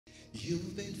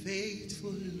You've been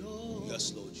faithful, Lord.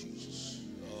 Yes, Lord Jesus.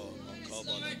 Oh,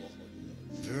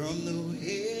 from the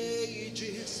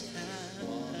ages past.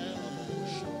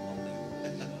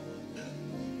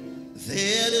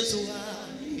 That is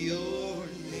why your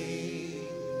name,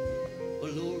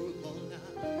 oh Lord,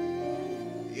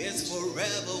 is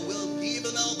forever. We'll give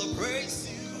all the praise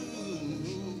to you.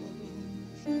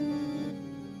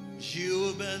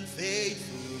 You've been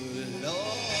faithful,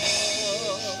 Lord,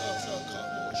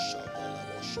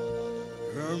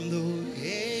 from the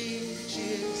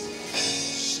ages.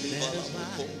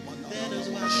 That is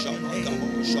why your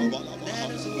name,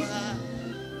 that is why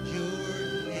your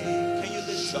name, can you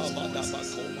listen to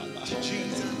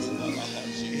Jesus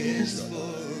is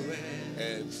forever.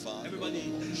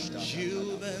 Everybody,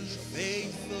 you've been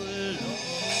faithful, Lord.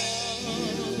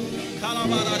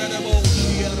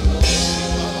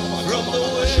 From the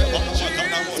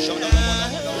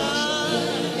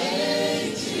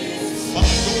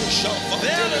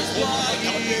that is why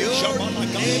your you've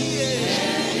been faithful,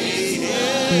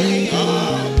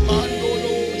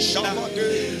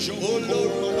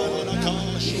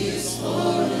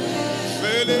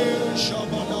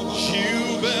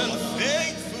 you've been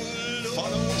faithful,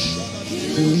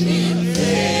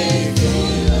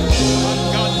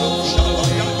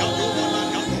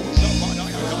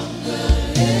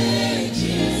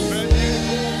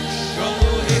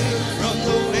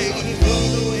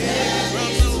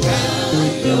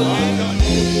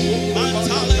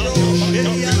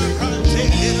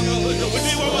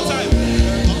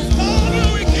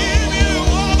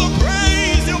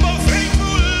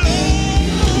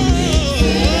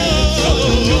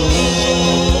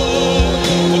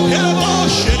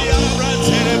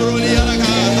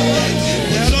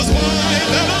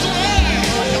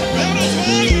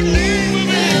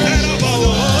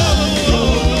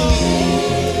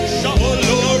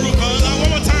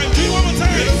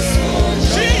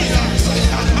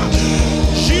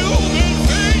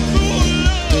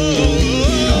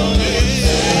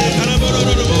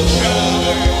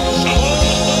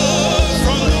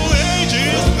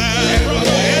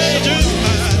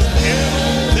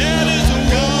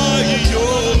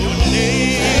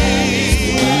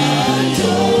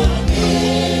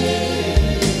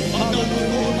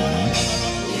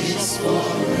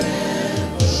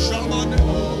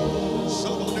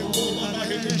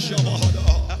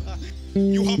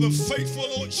 You have been faithful,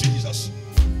 Lord Jesus.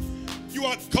 You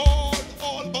are God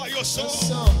all by yourself.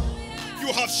 You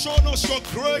have shown us your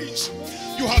grace.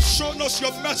 You have shown us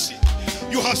your mercy.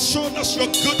 You have shown us your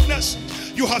goodness.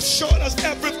 You have shown us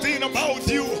everything about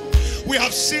you. We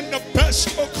have seen the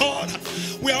best, oh God.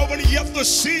 We are only yet to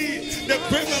see the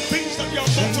greater things that you are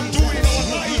about to do in our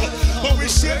life. But we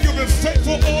say you've been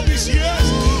faithful all these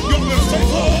years. You've been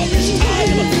faithful all this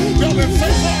time. You've been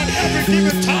faithful at every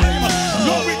given time.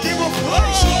 Lord, we give you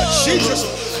praise, Lord Jesus.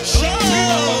 That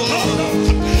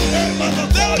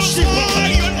is why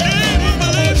your name is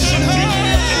lifted high.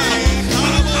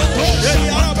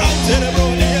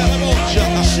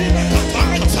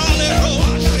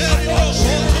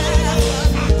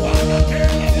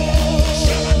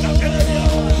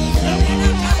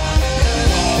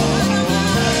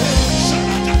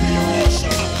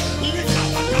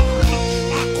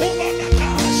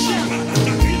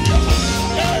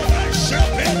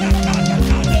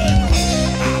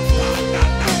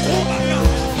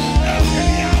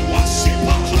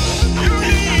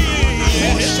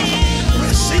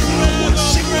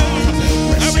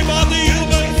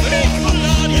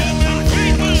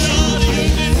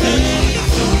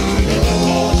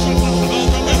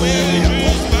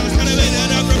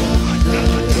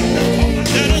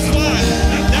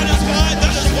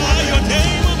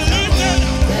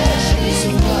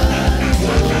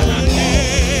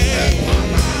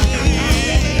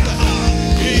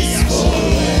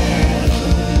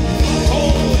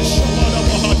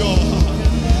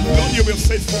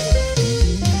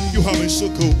 You have been so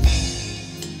good.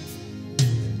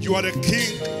 You are the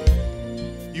King.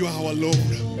 You are our Lord.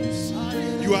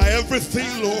 You are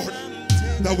everything, Lord,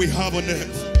 that we have on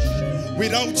earth.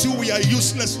 Without you, we are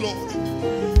useless, Lord.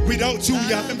 Without you,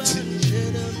 we are empty.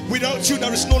 Without you,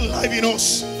 there is no life in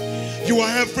us. You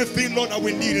are everything, Lord, that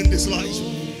we need in this life.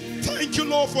 Thank you,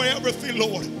 Lord, for everything,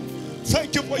 Lord.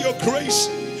 Thank you for your grace.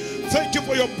 Thank you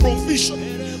for your provision.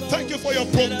 Thank you for your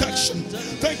protection.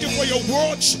 Thank you for your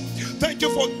words. Thank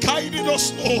you for guiding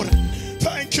us, Lord.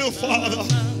 Thank you, Father.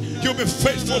 You've been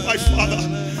faithful, my Father.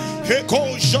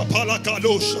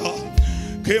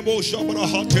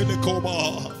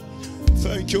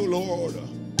 Thank you, Lord.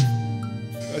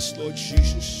 Yes, Lord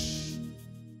Jesus.